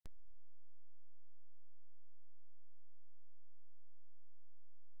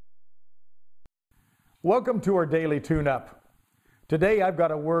Welcome to our daily tune-up. Today I've got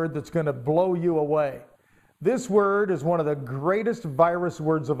a word that's going to blow you away. This word is one of the greatest virus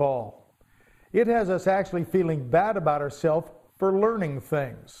words of all. It has us actually feeling bad about ourselves for learning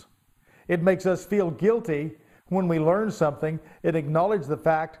things. It makes us feel guilty when we learn something and acknowledge the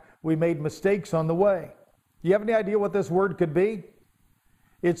fact we made mistakes on the way. Do you have any idea what this word could be?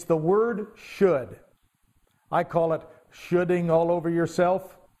 It's the word should. I call it shoulding all over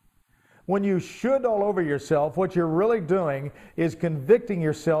yourself. When you should all over yourself, what you're really doing is convicting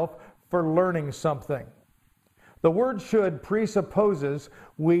yourself for learning something. The word should presupposes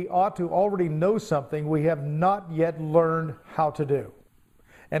we ought to already know something we have not yet learned how to do.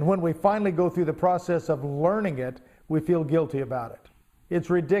 And when we finally go through the process of learning it, we feel guilty about it. It's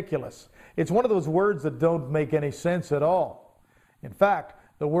ridiculous. It's one of those words that don't make any sense at all. In fact,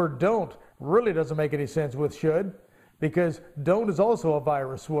 the word don't really doesn't make any sense with should, because don't is also a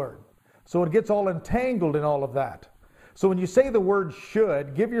virus word. So it gets all entangled in all of that. So when you say the word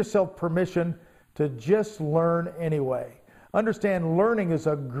should, give yourself permission to just learn anyway. Understand, learning is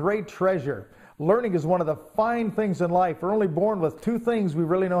a great treasure. Learning is one of the fine things in life. We're only born with two things we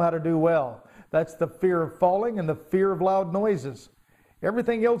really know how to do well. That's the fear of falling and the fear of loud noises.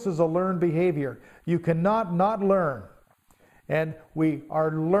 Everything else is a learned behavior. You cannot not learn. And we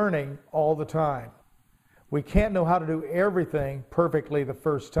are learning all the time. We can't know how to do everything perfectly the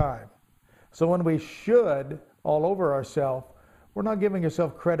first time. So when we should all over ourselves, we're not giving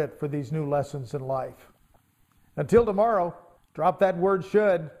ourselves credit for these new lessons in life. Until tomorrow, drop that word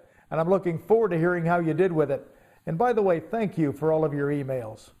should, and I'm looking forward to hearing how you did with it. And by the way, thank you for all of your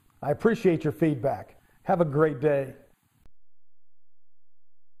emails. I appreciate your feedback. Have a great day.